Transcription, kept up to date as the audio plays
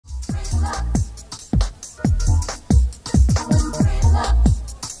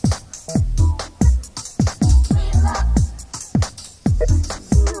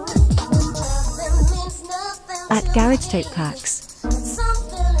At Garage Tape Packs.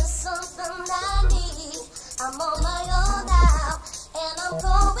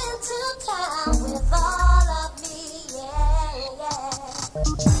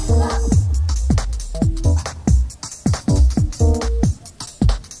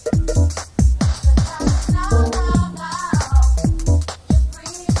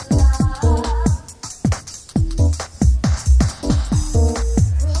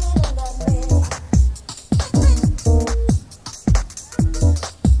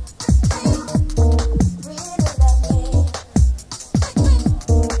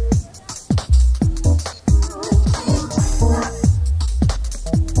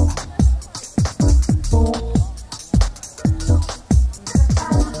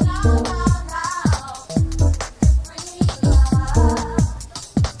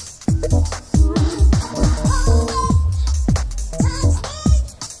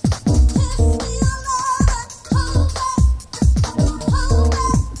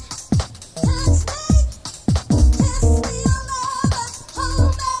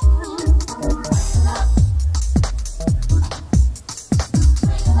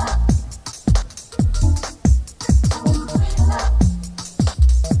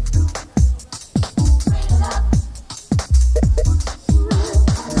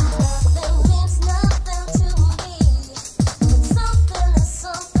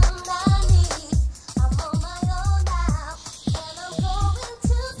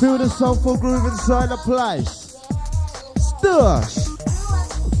 Feel the soulful groove inside the place. Stush.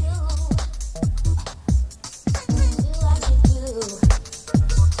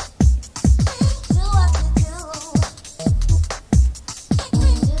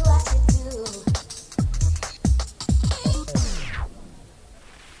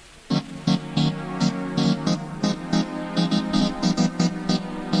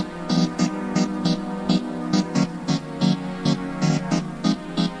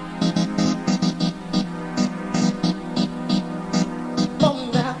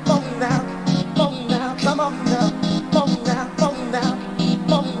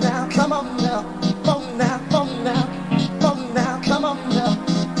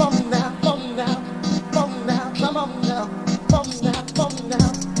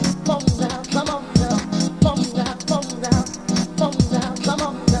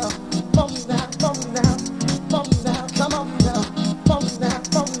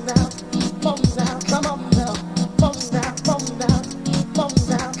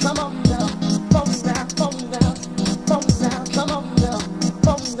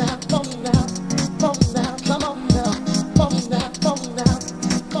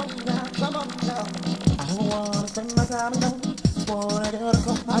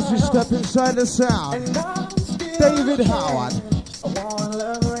 As we step inside the sound, David Howard.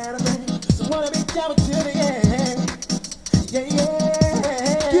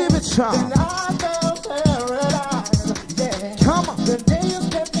 Give it some. Come on. The day you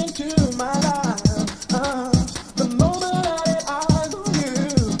stepped into my life, the moment I had eyes on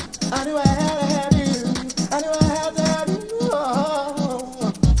you, I knew I had to have you. I knew I had to have you.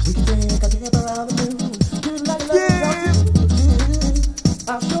 Oh, we can take a trip around the moon. You like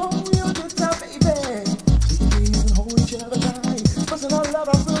I'll show you a good time, baby. We can even hold each other tight, busting our love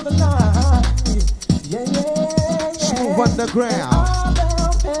all through the night. Yeah, yeah, yeah. Smooth underground.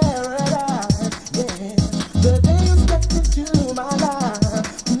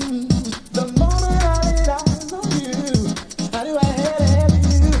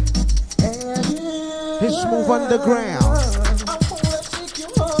 Underground. I wanna take you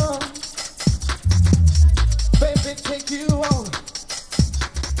on, baby, take you on.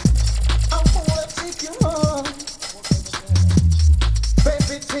 I wanna take you on,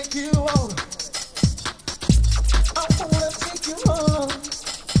 baby, take you on. I wanna take you on,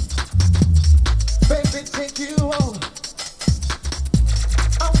 baby, take you on.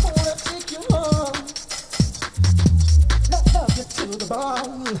 I wanna take you on. Let's love you to the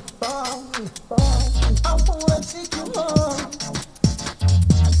bone, bone, bone. I wanna take you on,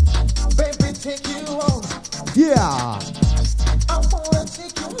 baby, take you on. Yeah. I wanna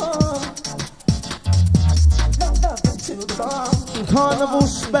take you on. Let's love you to the bone. Carnival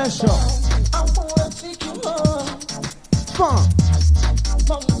special. I wanna take you on. Fun.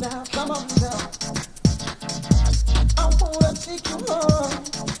 Come on now, come on now. I wanna take you on.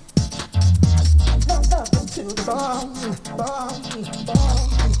 Let's love you to the bone, bone, bone.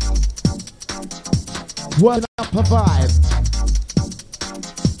 What up a vibe?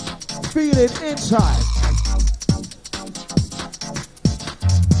 feeling inside.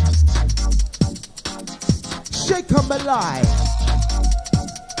 Shake 'em alive.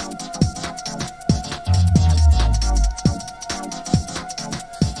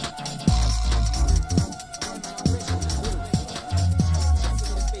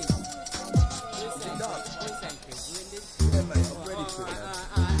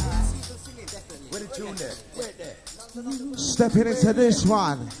 Stepping into this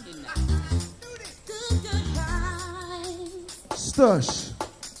one. Stush.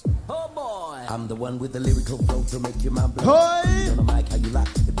 Oh boy. I'm the one with the lyrical flow to make your mind blow. Hey. On the mic, how you like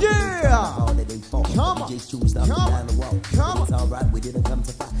it. Yeah. Come on. Come on. It's alright, we didn't come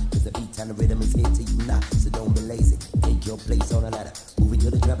to fight. Cause the beat and the rhythm is here to unite. So don't be lazy. Take your place on the ladder. Moving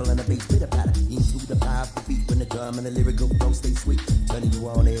to the treble and the bass with a patter. Into the powerful beat when the drum and the lyrical flow stay sweet. Turning you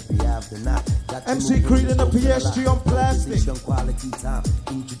on every after night. MC Creed and the PSG on plastic. Quality time.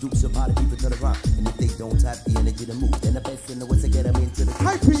 Introduce a party people to the rhyme. And if they don't have the energy to move, then the best in the world to get them into the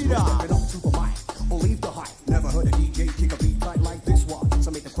Hi Peter. Step it up to the mic, or leave the hype. Never heard a DJ kick a beat tight like this one.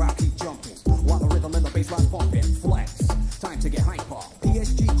 So make the crowd keep jumping, while the rhythm and the bass line pumping. Flex, time to get hyper.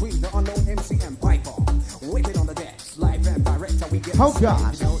 PSG Creed, the unknown MC and Piper. Whip it on the decks, live and direct how we get. Oh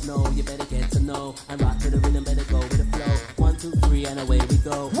gosh. You don't know, you better get to know. And rock to the rhythm, better go with the flow. 1, 2, 3, and away we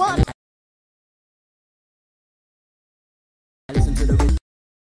go. What? Listen to the rhythm.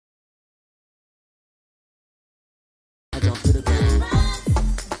 I jump to the groove.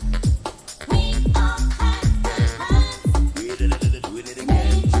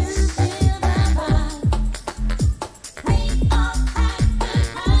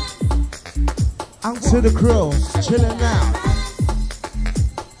 Out to the crew, chilling out.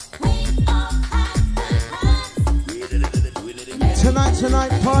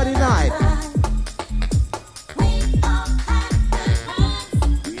 Tonight, party night.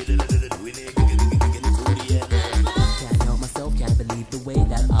 Can't help myself, can't believe the way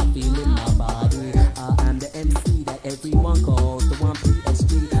that I feel in my body. I am the MC that everyone calls the one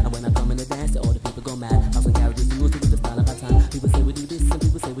PSG. And when I come in the dance, all the people go mad. House and carriages and music with the style of our time. People say we do this and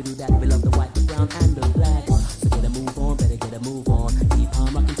people say we do that. We love the white, the brown, and the black. So get a move on, better get a move on. Keep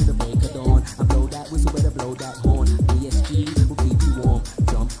on rocking to the break of dawn. I blow that whistle, better blow that horn. PSG will keep you warm.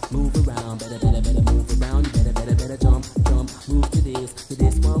 Jump, move around, better move around. You better jump, move to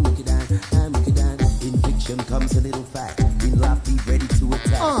this one, wicked and wicked and. In fiction comes a little fact. In life, be ready to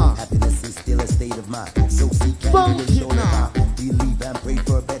attack. Happiness is still a state of mind. So seek and you will show the mind. Believe and pray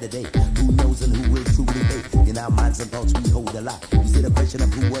for a better day. Who knows and who will truly pay? In our minds and thoughts, we hold a lot. You see the question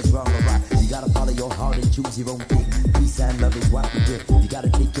of who was wrong or right. You gotta follow your heart and choose your own thing. Peace and love is what we do. You gotta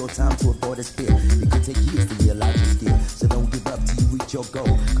take your time to avoid a spill. It could take years to realize your skill. So don't give up till you reach your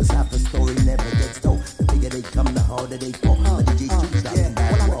goal. Cause half a story never gets told. The bigger they come, the harder they fall. The DJ choose out in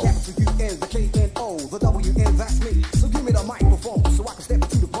that Well, I'm the role. capital U-N, the K-N-O, the W-N, that's me. So give me the microphone so I can step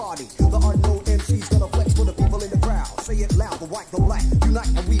into the party. The unknown MC's gonna flex for the people in the crowd. Say it loud, the white, the black, unite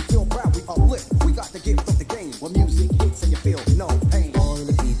and we feel proud, we uplift. We got the gift of the game, when music hits and you feel no pain. All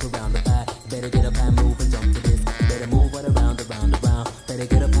the people around the back, better get up and move and jump to this. Better move right around. Better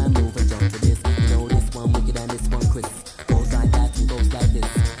get up and move and jump to this. You know this one wicked and this one crisp. Goes like that and goes like this.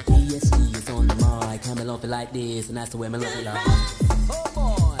 PSG is on the mic, and me love it like this, and that's the way me love it like. Oh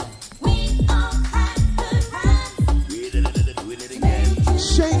boy.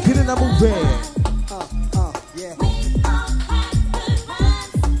 Shake it and I'm moving. Yeah.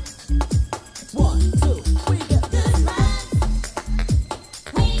 1, 2, 3, get this.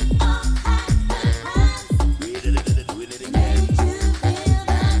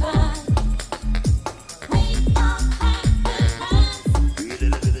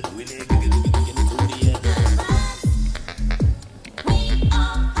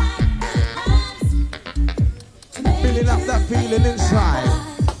 Feeling up that feeling inside.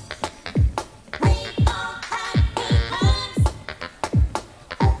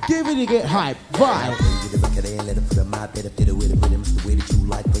 Give it, you get hype, vibe. Let it put a my better fit with the rhythms, the way that you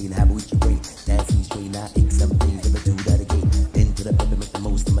like playing, have it with your brain. Dancing straight, now ache some things, never do that again. Then to the pepper, make the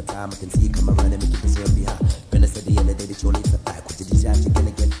most of my time. I can see it come around and make it deserve behind. When I said the other day that you're late for back, with the disaster, you're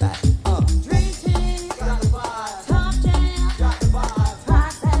gonna get back. Drinking, got the vibe. Top jam, got the vibe.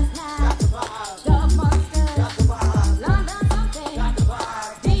 Process now, got the vibe. Dog monster, got the vibe. London something, got the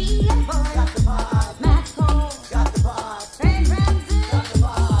vibe. DA boy, got the vibe. Max Cole, got the vibe. Fred Ramsey, got the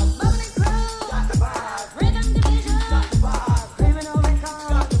vibe. Bubbling Crew, got the vibe. Rhythm Division, got the vibe. Criminal Records,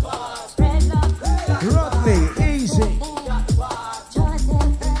 got the vibe. Spread love, got the vibe. Rodney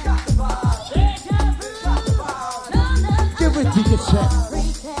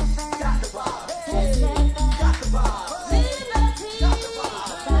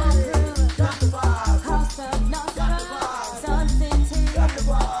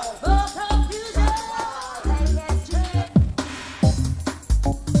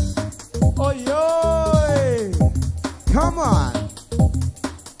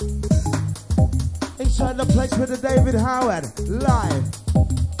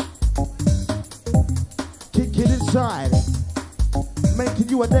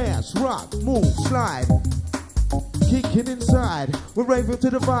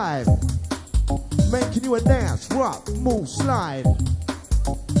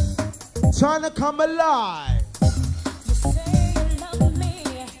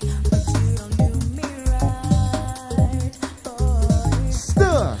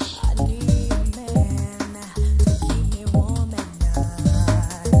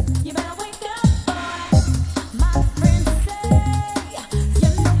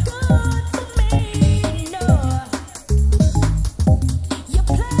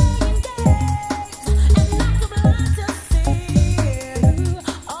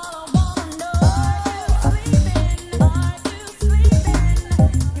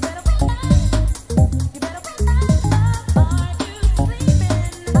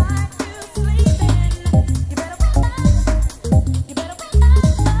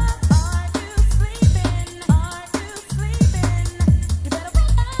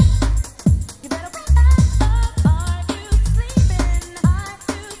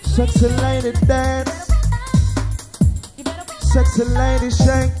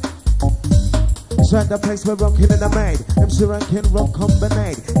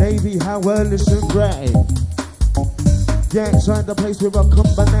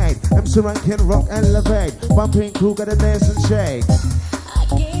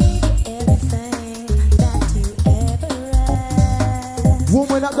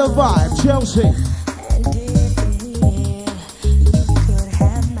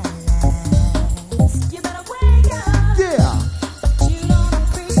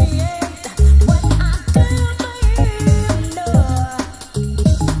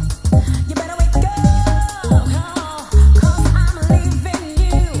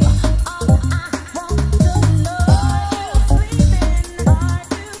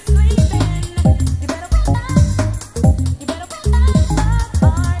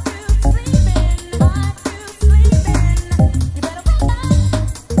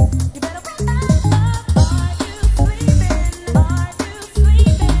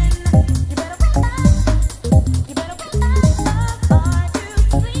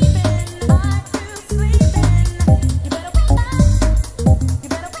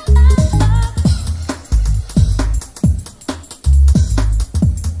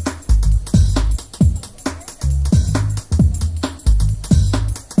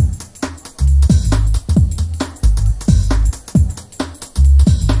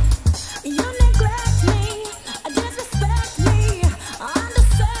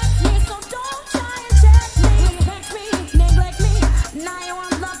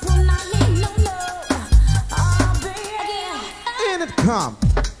Come.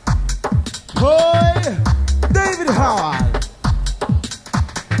 Boy, David Howard.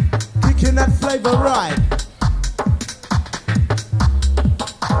 Kicking that flavor right.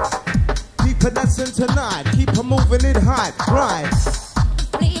 Keep it dancing tonight. Keep it moving it high. Right.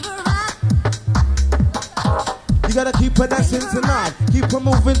 You gotta keep it dancing tonight. Keep it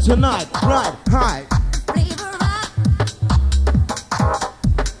moving tonight. Right. High.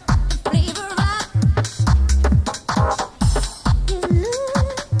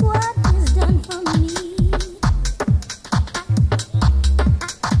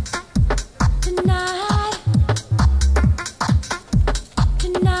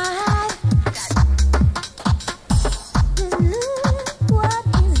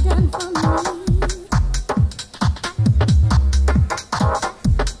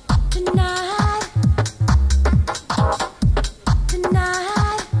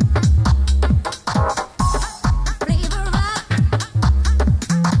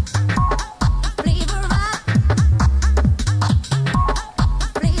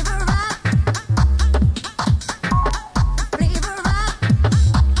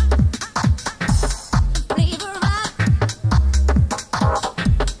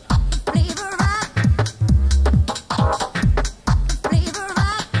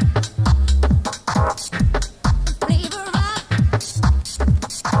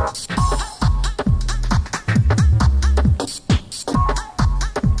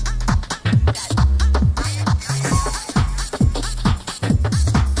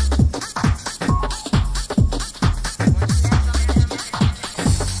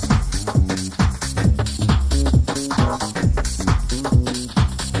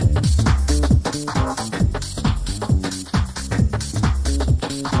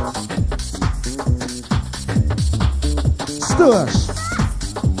 Stush.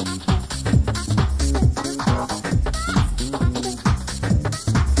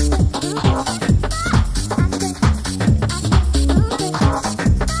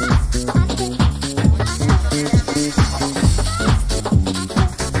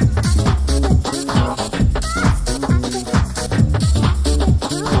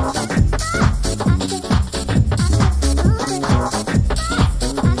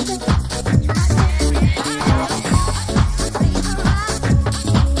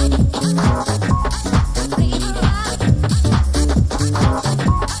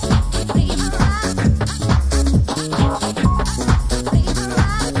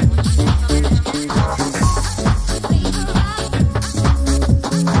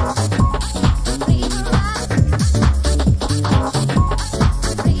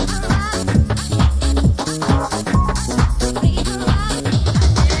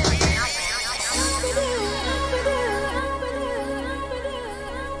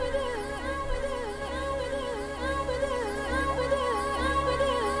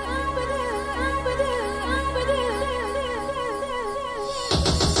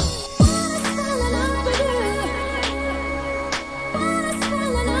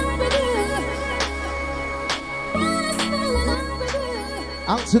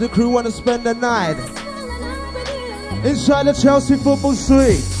 Out to the crew wanna spend the night inside the Chelsea football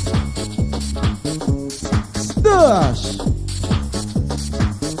street. Stush.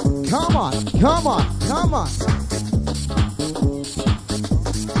 Come on, come on, come on.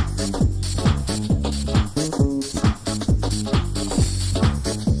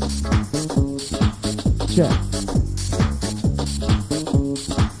 Check.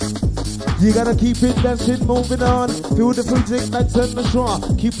 You gotta keep it dancing, moving on. Feel the music that's in the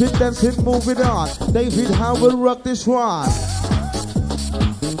strong. Keep it dancing, moving on. David, how will rock this one?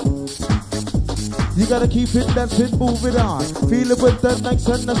 You gotta keep it dancing, moving on. Feel it with the next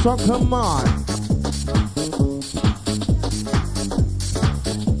and the strong, come on.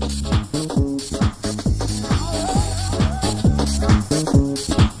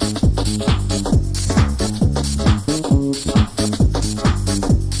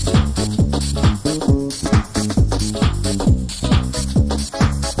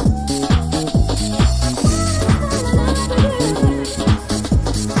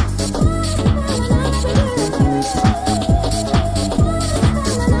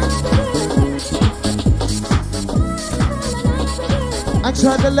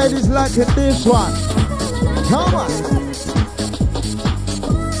 Try the ladies like it this one. Come on.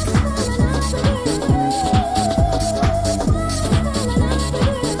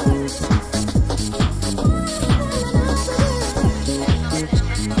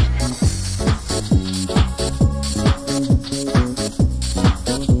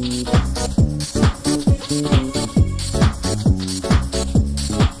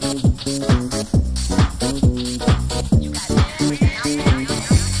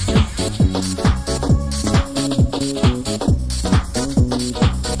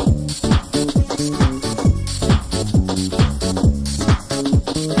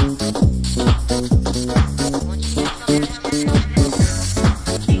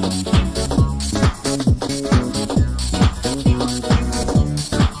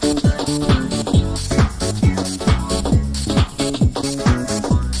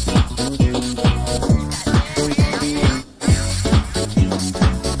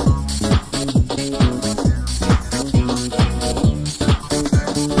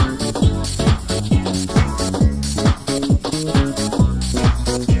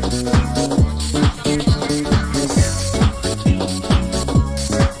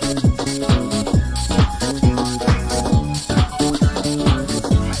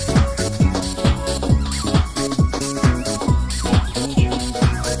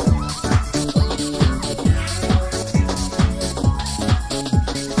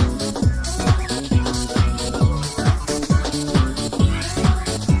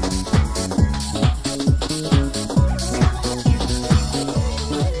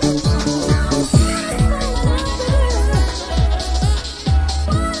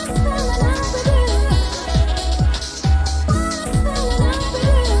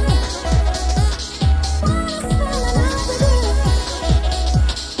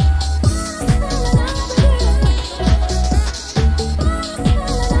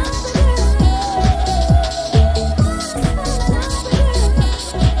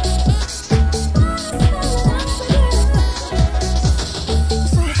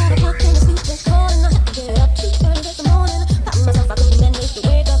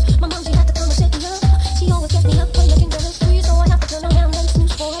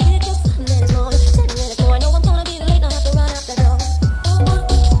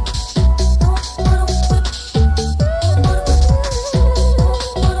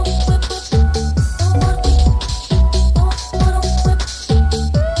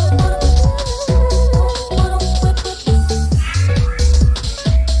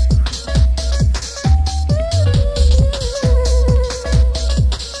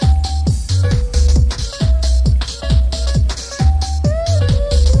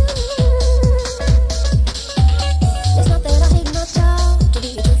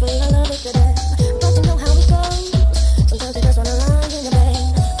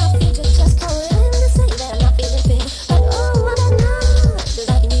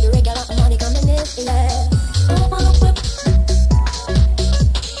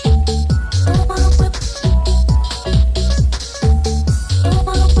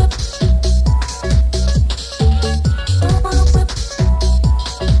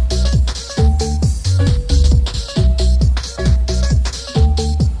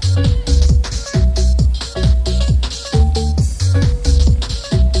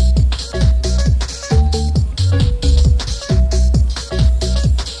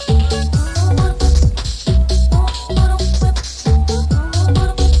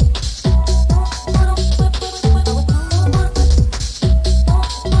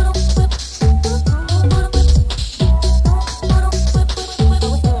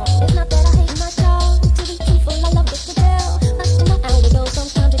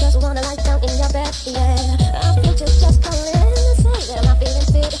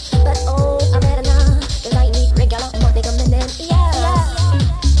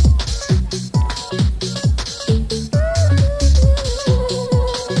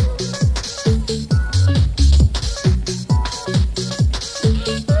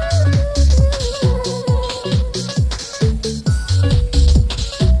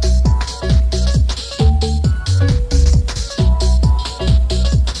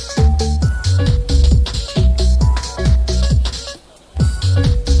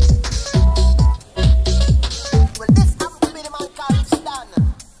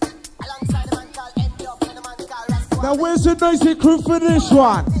 Where's the noisy crew for this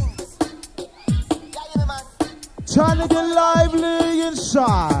one? Trying to get lively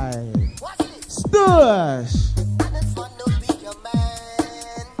inside. Stush.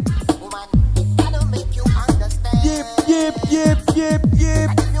 Yip, yip, yip, yip, yip.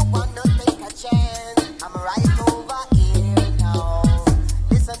 If you wanna take a chance, I'm right over here now.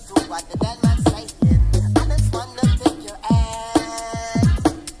 Listen to what the dead man's saying. I just wanna take your hand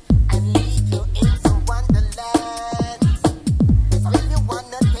and lead you into wonderland. So if you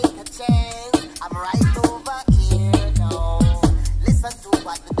wanna take a chance, I'm right over here now. Listen to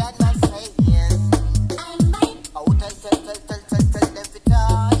what the dead man's saying. Oh, tell them to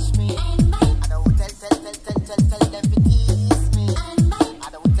touch me. I don't tell them to tease me. I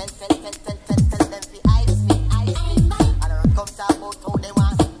don't tell them to ice me. I don't come talk about how they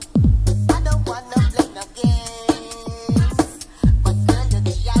want. I don't wanna play no games, but girl, you're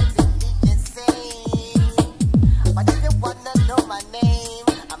driving me insane. But if you wanna know my name,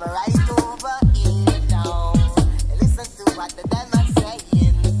 I'm right over here now. Listen to what the damn I'm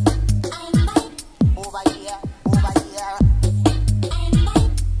saying. Over here, over here. Over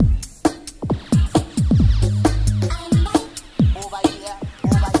here, over here. Over here,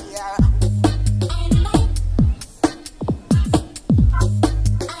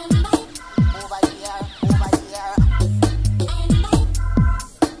 over here.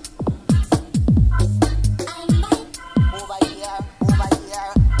 Over here, over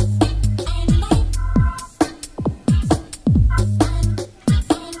here.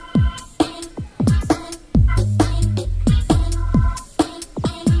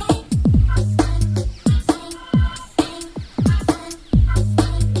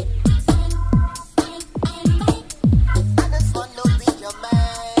 I just wanna be your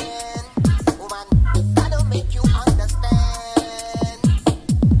man, woman. Gotta make you understand.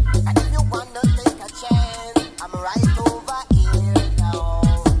 And if you wanna take a chance, I'm right over here now.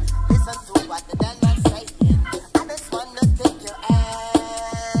 Listen to what the dead man's saying. I just wanna take your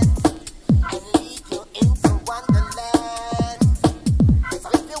hand and lead you into wonderland. So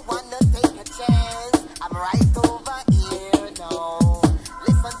if you wanna take a chance, I'm right over here now.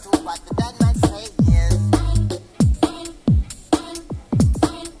 Listen to what the dead man's saying.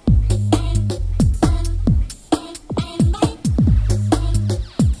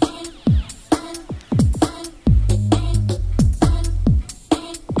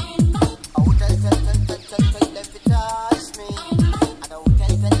 Oh, tell them to touch me. I don't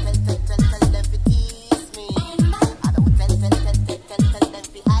tell them to tease me. I don't tell them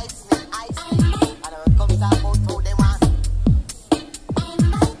to ice me. I don't come talk about how they want.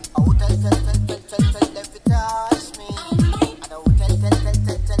 Oh, tell them to touch me. I don't tell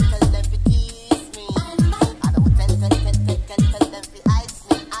them to tease me. I don't tell them to ice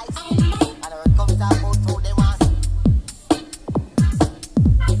me. I don't come talk about how they want.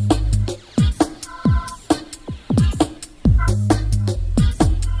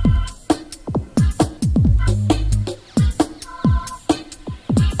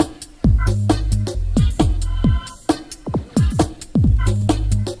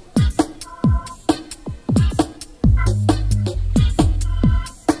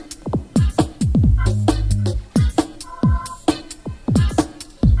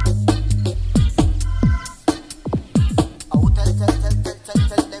 Oh, tell them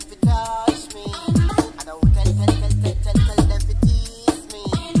to touch me. I don't tell them to tease me.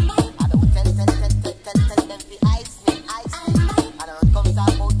 I don't tell them to ice me. I don't come talk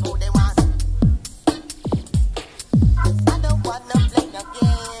about how they want. I don't wanna play no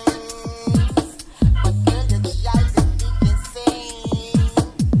games, but girl, you're driving me insane.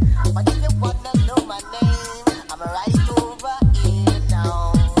 But if you wanna know my name, I'm right over here now.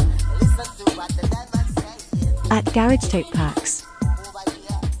 Listen to what the dead man's saying. At Garage Tape Packs. Over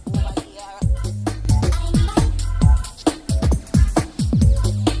here, over here. Over here, over here.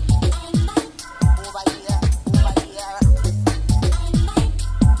 Over here, over here.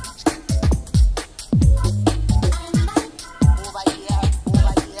 Over here,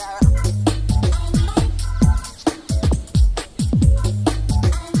 over here.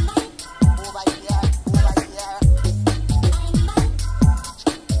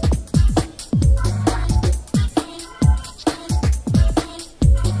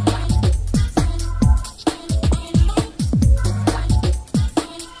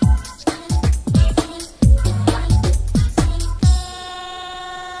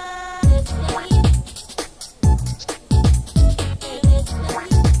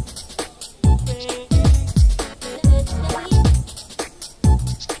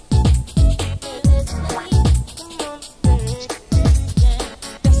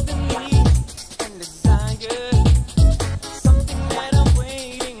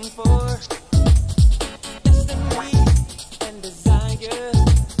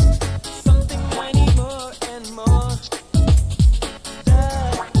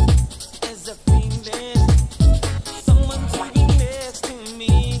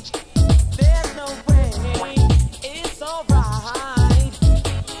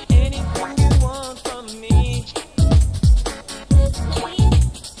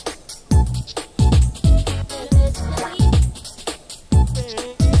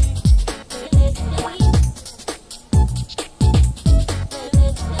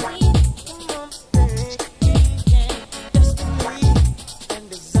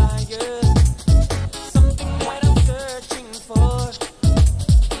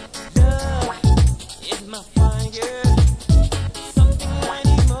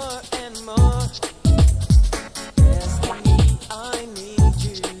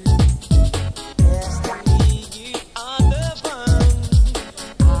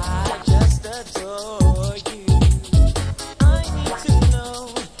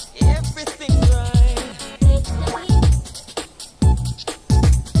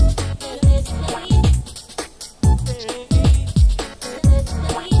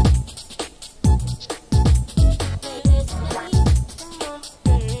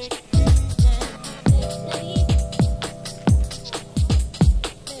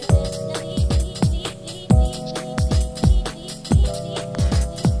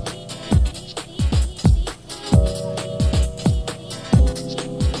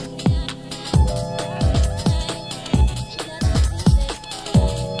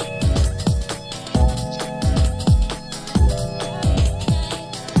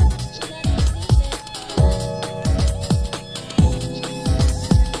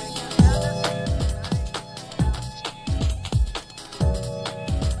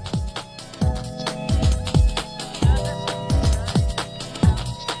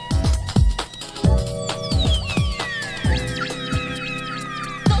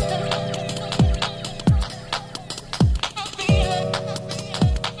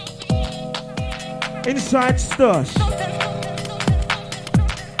 Inside Stush.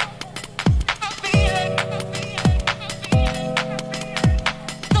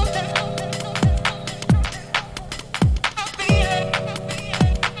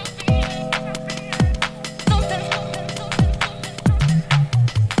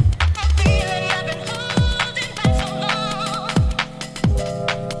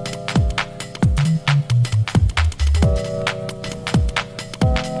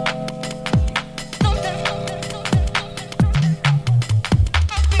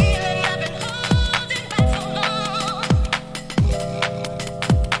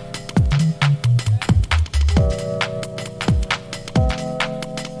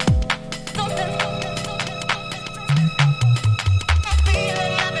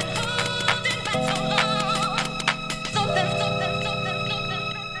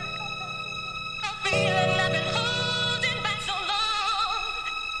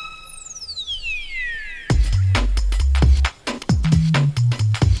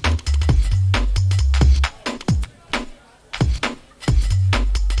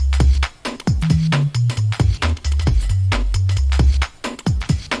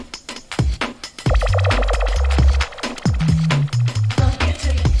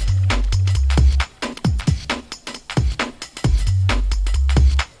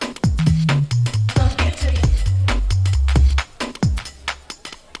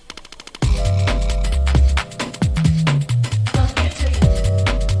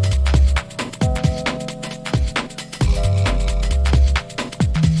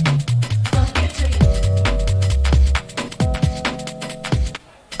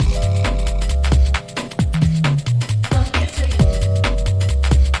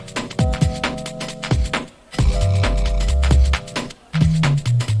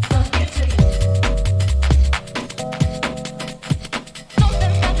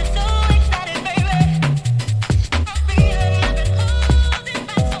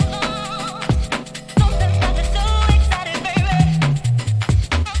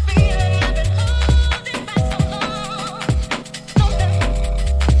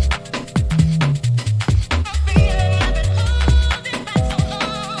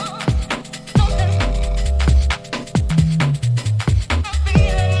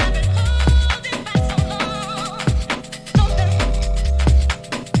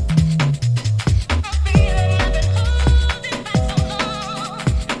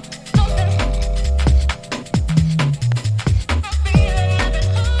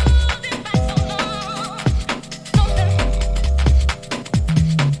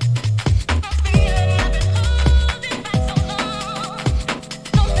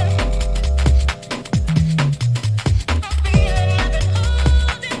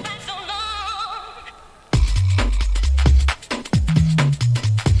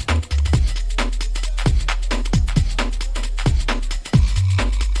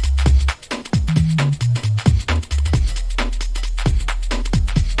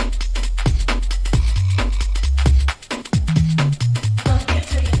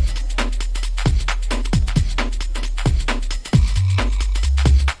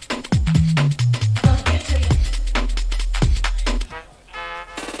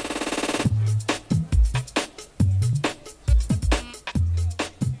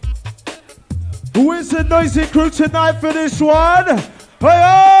 Who is the noisy crew tonight for this one? Hey,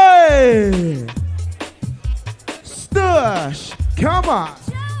 hey! Stush, come on.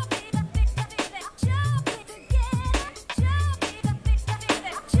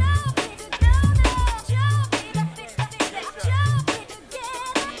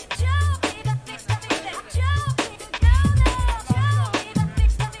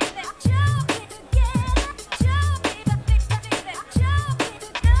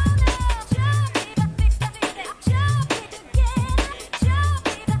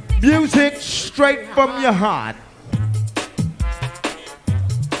 Music straight from your heart.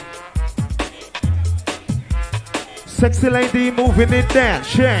 Sexy lady moving it down,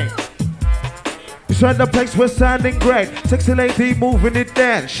 shake. Inside the place we're sounding great. Sexy lady moving it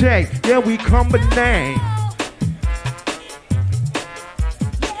down, shake. Yeah, we combine.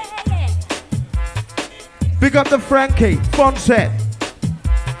 Big up the Frankie, fun set.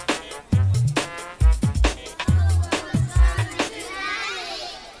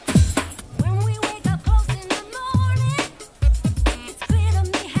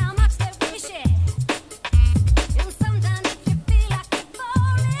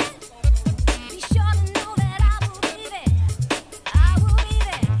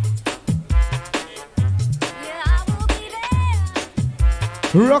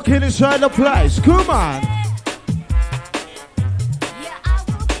 Rocking inside the place, come on.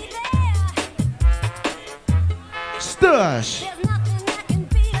 Stush. There's nothing that can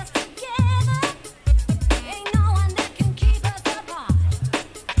beat us together. Ain't no one that can keep us apart.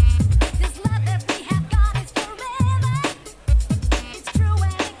 This love that we have got is forever. It's true when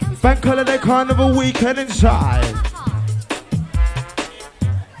it comes to Bank holiday carnival weekend inside. my heart.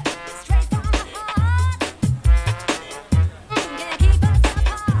 Straight from the heart. Can't keep us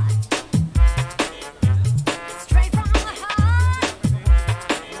apart. Straight from the heart.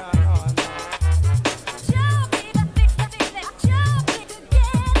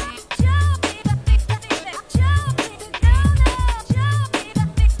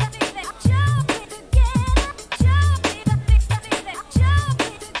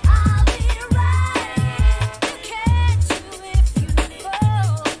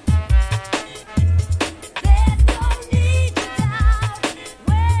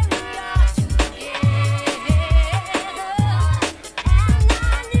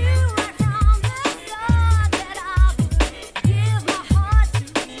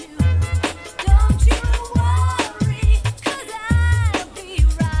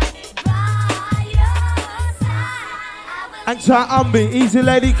 And to Umby, Easy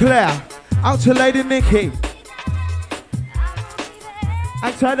Lady Claire. Out to Lady Nikki.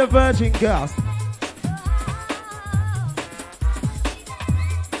 And to the Virgin Girls.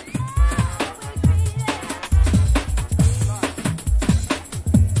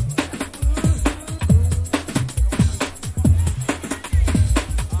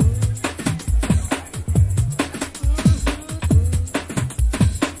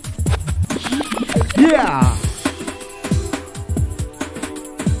 Yeah.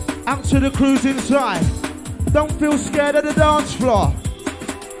 Out to the crews inside. Don't feel scared of the dance floor.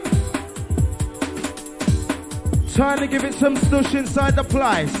 Time to give it some stush inside the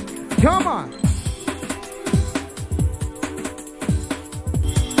place. Come on.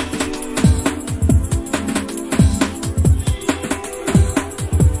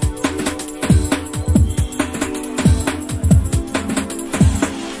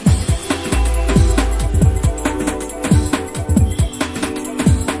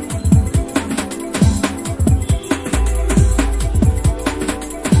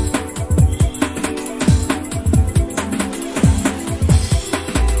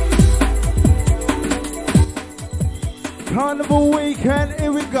 Carnival weekend,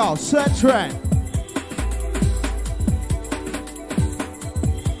 here we go, set trend.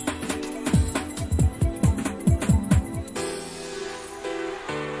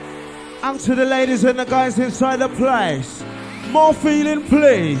 Out to the ladies and the guys inside the place. More feeling,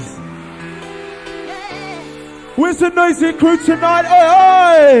 please. Where's the noisy crew tonight?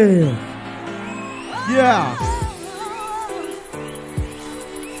 Hey, hey! Yeah.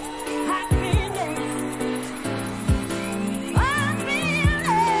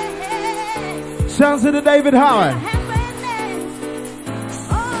 Sounds of the David Howard.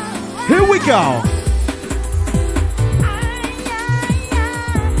 Here we go.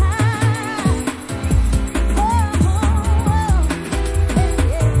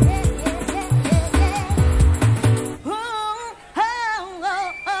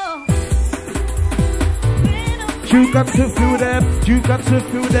 You got to feel that, you got to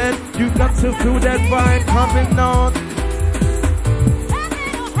feel that, you got to feel that vibe coming on.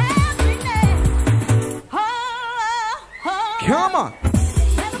 Come on.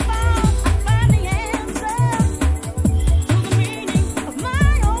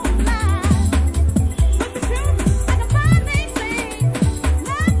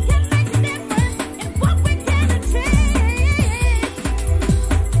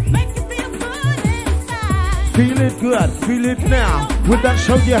 Feel it good, feel it now. Would that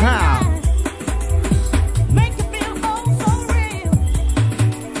show you how?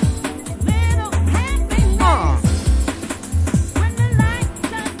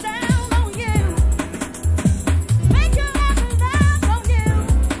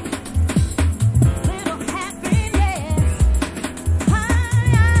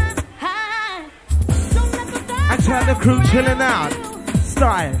 The crew chilling out,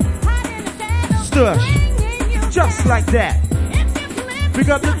 style, Stush, just like that. We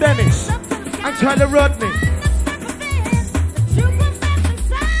got the Dennis, and Tyler Rodney.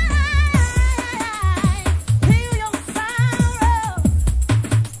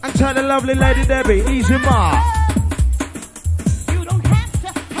 And Tyler lovely lady Debbie, Easy Ma.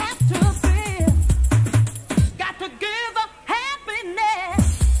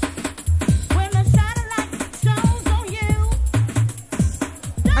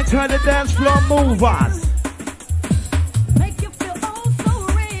 Turn the dance floor movers. Make you feel oh so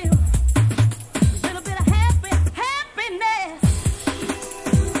real. A little bit of happiness.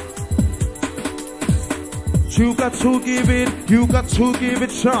 You got to give it, you got to give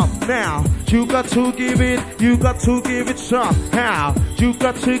it some now. You got to give it, you got to give it some now. You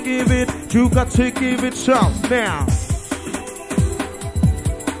got to give it, you got to give it some now.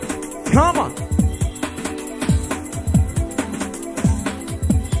 Come on.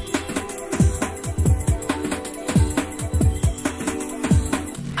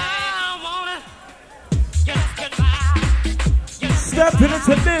 Step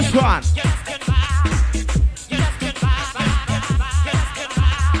into this one.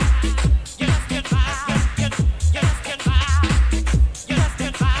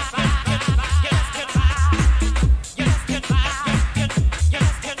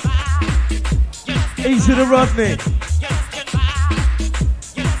 Easy to Rodney.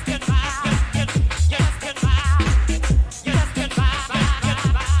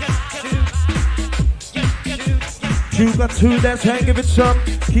 You got to dance and give it some.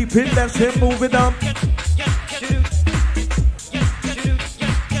 Keep it dancing, move it on.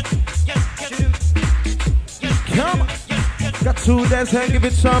 Come on. Got to dance and give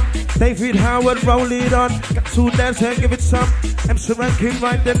it some. David Howard, roll it on. Got to dance and give it some. MC Rankin,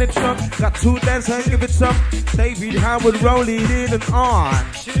 right then it's up. Got to dance and give it some. David Howard, roll it in and on.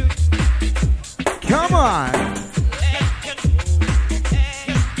 Come on.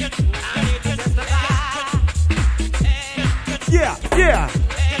 Yeah, yeah.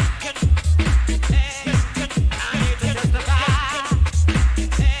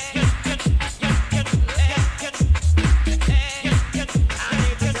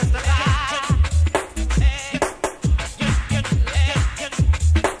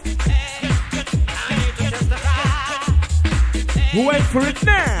 Wait for it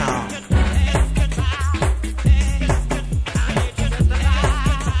now.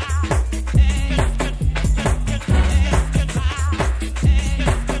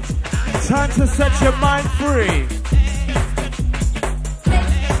 Time to set your mind free.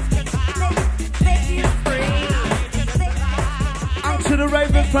 Out to the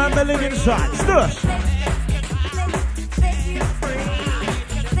Raven family inside. Stush.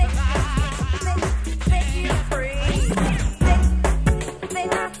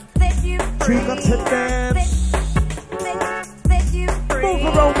 You got to dance. Move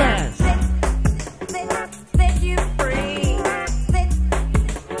a romance.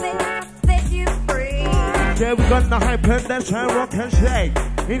 Yeah, we got the hype and dance and rock and shake.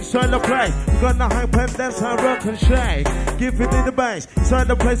 Inside the place, we got the hype and dance and rock and shake. Give it in the bass. Inside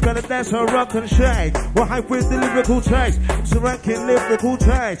the place, gonna dance and rock and shake. We're hype with the lyrical taste. It's a ranking lyrical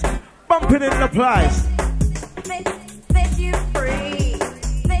taste. Bumping in the place.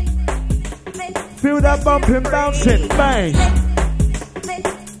 Feel that bumping, bouncing, bass.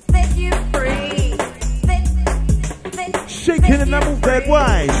 Shaking and I move that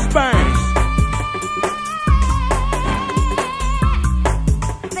way, space.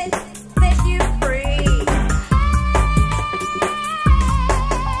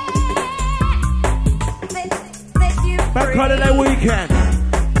 Bank holiday weekend.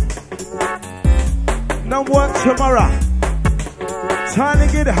 No work tomorrow. Time to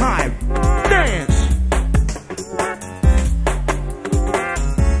get hype. Dance.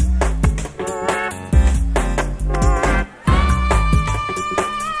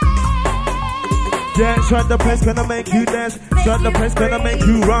 Dance on the place, gonna make you dance. On the place, gonna make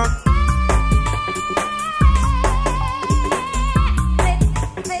you rock.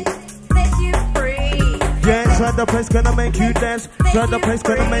 Dance on the place, gonna make you dance. On the place,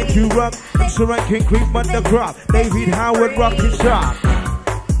 gonna make you rock. I'm so ranking creep on the crop. David Howard, rock his shop.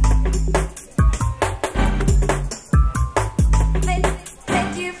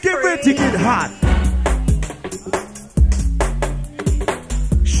 Get ready to get hot.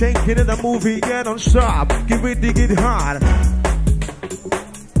 Shaking in the movie, get on stop. Get ready to get hot.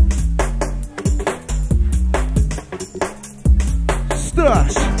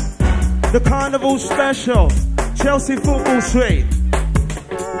 Stush, the Carnival special, Chelsea Football Street.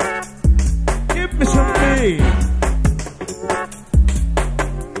 Give me some beat.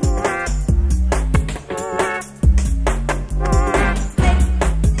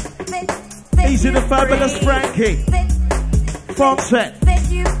 Easy the fabulous Frankie. Front set.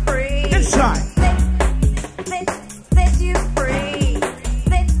 Inside.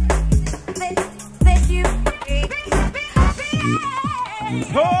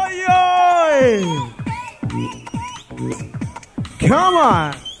 Oi, oi. Come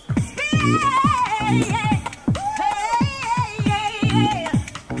on.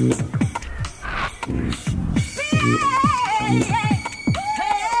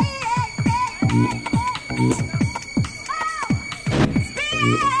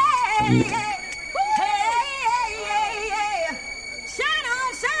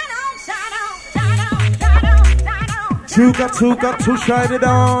 You got to shine it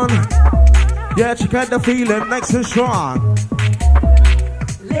on. Yeah, you got the feeling nice and strong.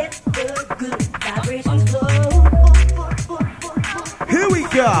 Let the good vibrations flow. Here we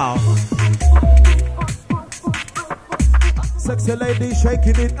go. Sexy lady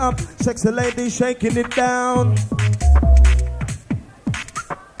shaking it up, sexy lady shaking it down.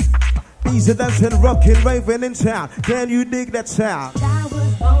 Easy dancing, rocking, raving in town. Can you dig that sound? I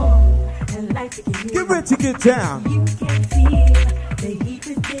was born and life began. Get ready to get down. You can feel the heat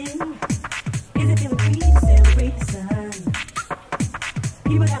within. Is it feeling free to celebrate the sun?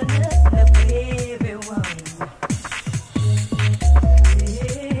 People got enough for everyone.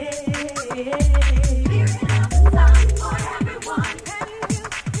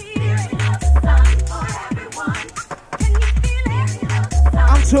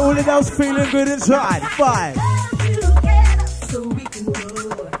 I'm totally else feeling good inside. Five. So we can go.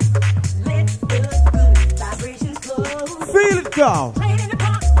 Let the good vibrations flow. Feel it go. Playing in the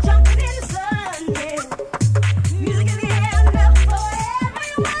park, jumping in the sun, yeah. Music in the air, enough for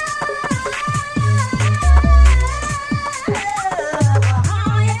everyone.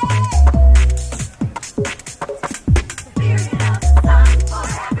 Oh, yeah. Spirit of the sun for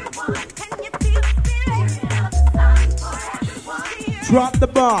everyone. Can you feel the spirit of the sun for everyone? Drop the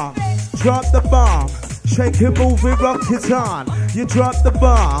bomb, drop the bomb. Shake it, move it, rock it on. You drop the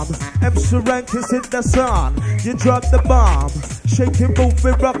bomb, MC Rank is in the sun. You drop the bomb, shake it, move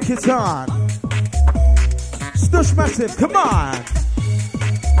it, rock it on. Stush massive, come on.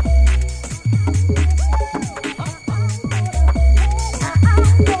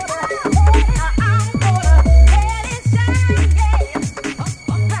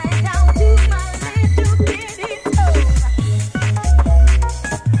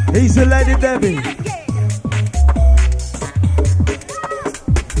 He's a Lady Debbie.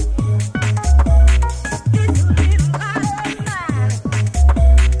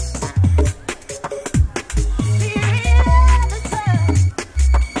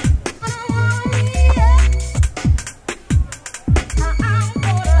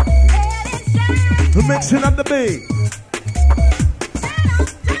 We're mixing up the beat.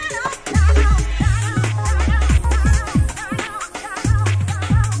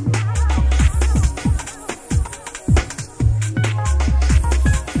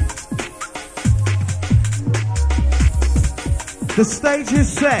 The stage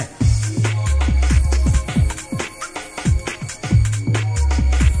is set.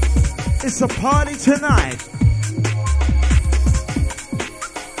 It's a party tonight.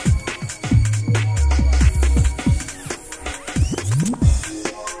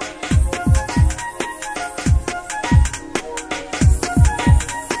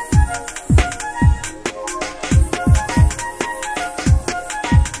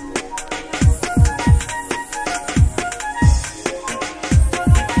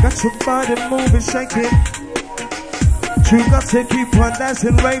 Got your body moving, shaking. You got to keep on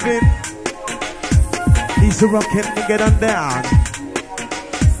dancing, raving. Easy rocking and get on down.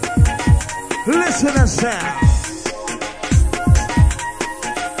 Listen and sound.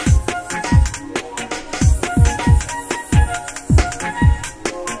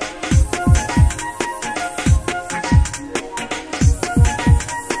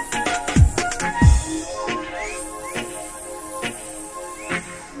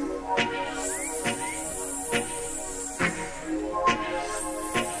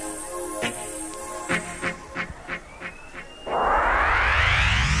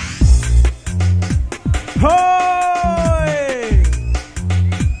 Hey!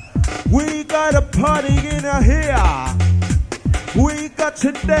 We got a party in here. We got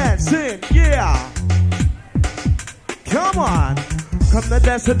to dance in, yeah. Come on. Come to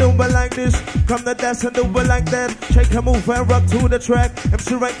dance and do it like this. Come to dance and do it like that. Shake and move and rock to the track.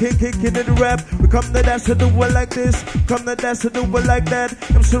 MC Rankin kicking in the rap. We come to dance and do it like this. Come to dance and do it like that.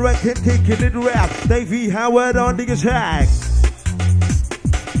 MC Rankin kicking in the rap. Davey Howard on the attack.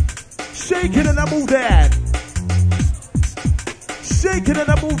 Shake it and I move that. Shake it and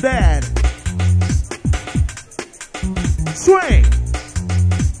I move that. Swing.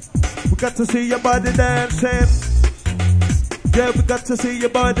 We got to see your body dancing. Yeah, we got to see your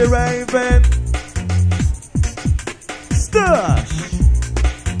body raving. Stush.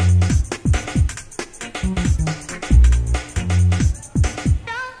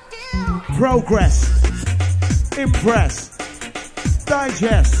 Progress. Impress.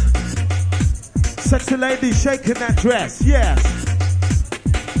 Digest. Sexy lady shaking that dress, yes.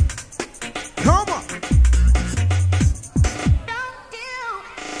 Come on.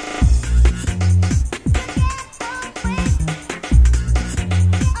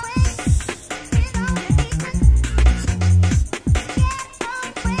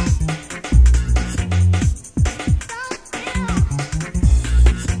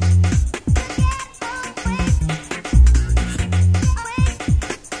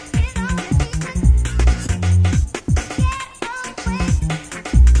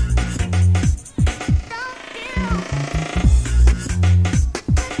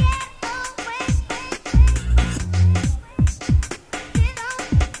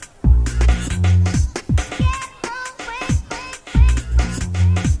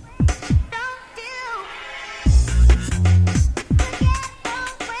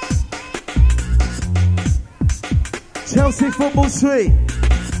 Chelsea Football Street.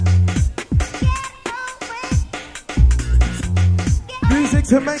 Music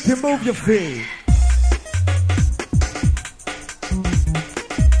to make you move your feet.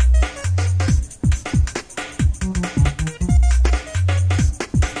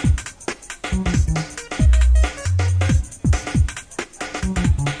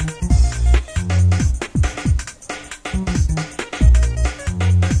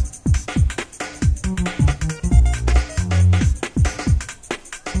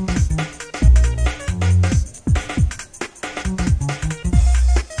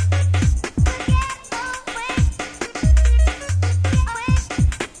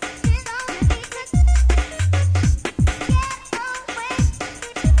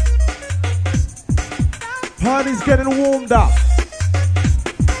 Party's getting warmed up.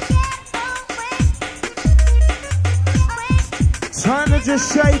 Time to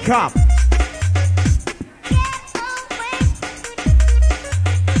just shake up.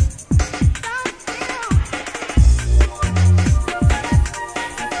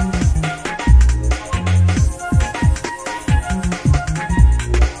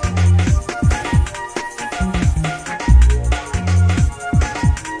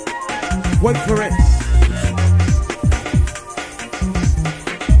 Wait for it.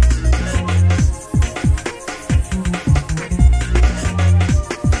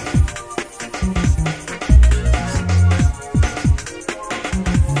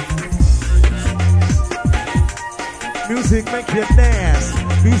 Music make you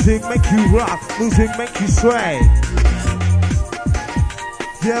dance, music make you rock, music make you sway.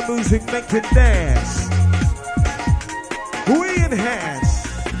 Yeah, music make you dance. We enhance.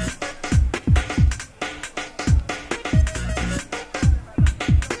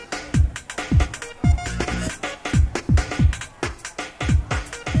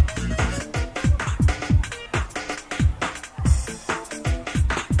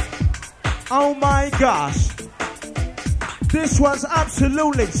 Oh my gosh. This one's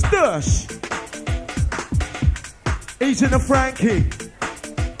absolutely Stush. Eating a Frankie.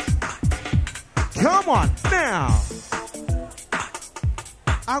 Come on now.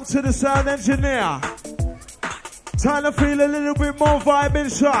 Out to the sound engineer. Time to feel a little bit more vibe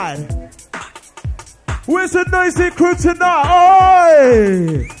inside. Where's the noisy crew tonight?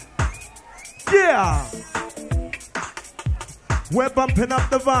 Oi! Yeah. We're bumping up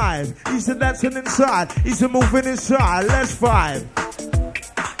the vibe. He's a dancing inside. He's a moving inside. Let's vibe.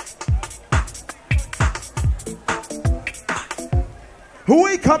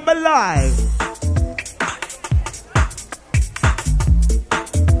 We come alive.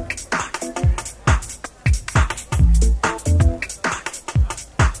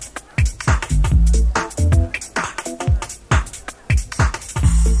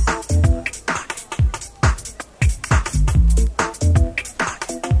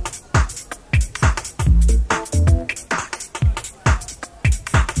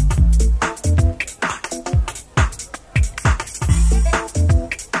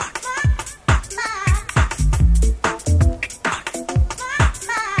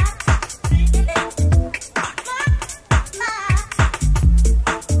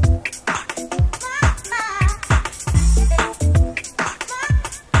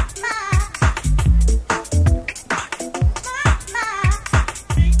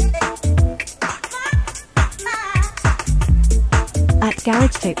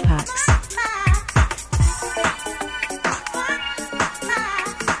 Garage tape packs.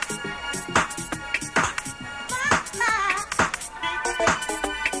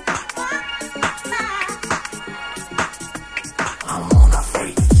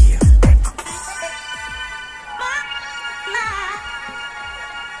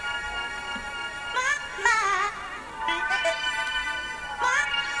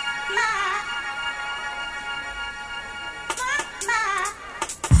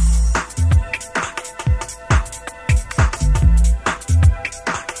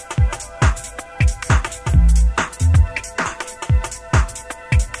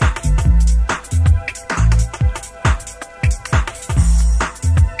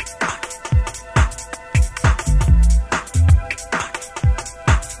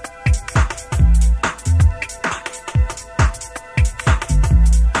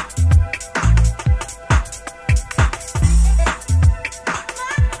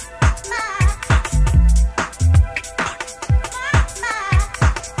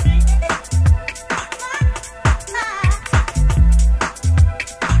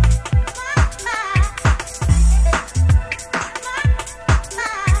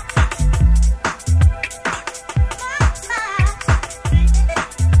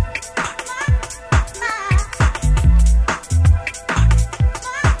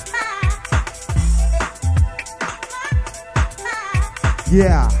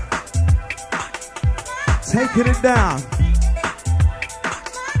 Yeah. Taking it down.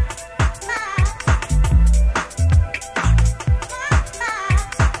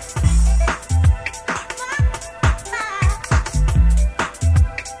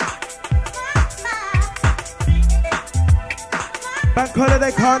 Bank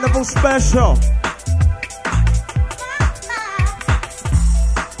Holiday Carnival special.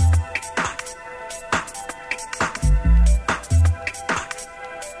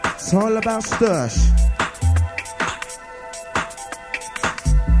 It's all about Stush.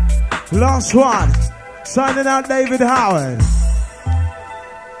 Last one. Signing out David Howard.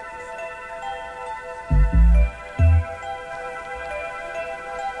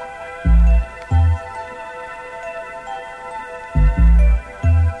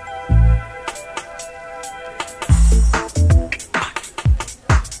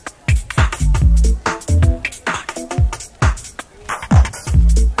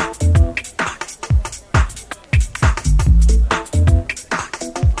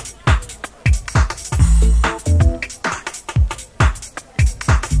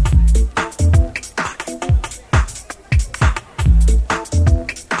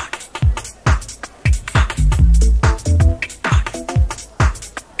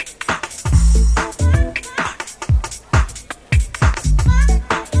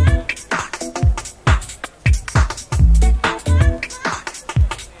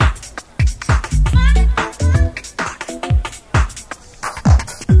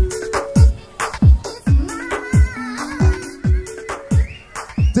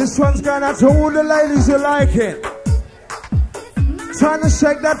 This one's going out to all the ladies who like it. Trying to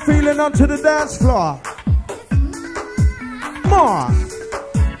shake that feeling onto the dance floor. More.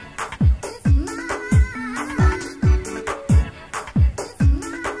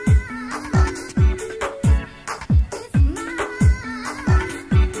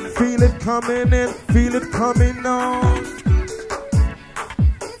 Feel it coming in, feel it coming on.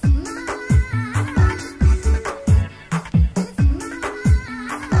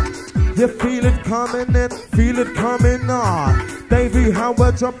 You feel it coming in, feel it coming on. Davey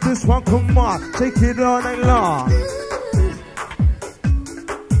Howard, drop this one, come on. Take it all night long.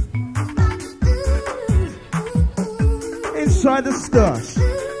 Inside the Stush.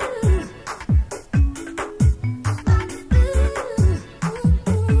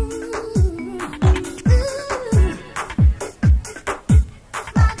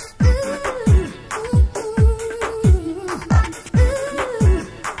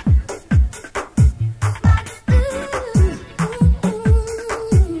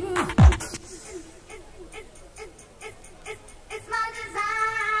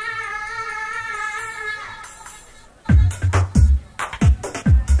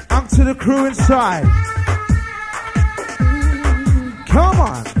 To the crew inside. Come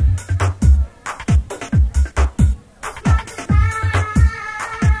on.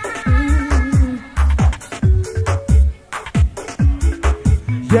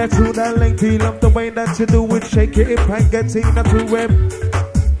 Yeah, to that lady, love the way that you do it. Shake it if I get Tina to it.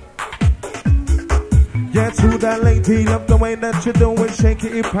 Yeah, to that lady, love the way that you do it. Shake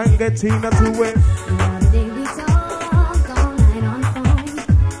it if I get Tina to it.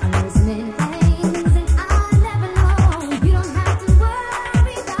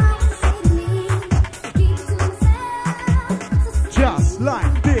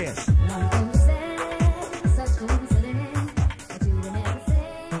 Like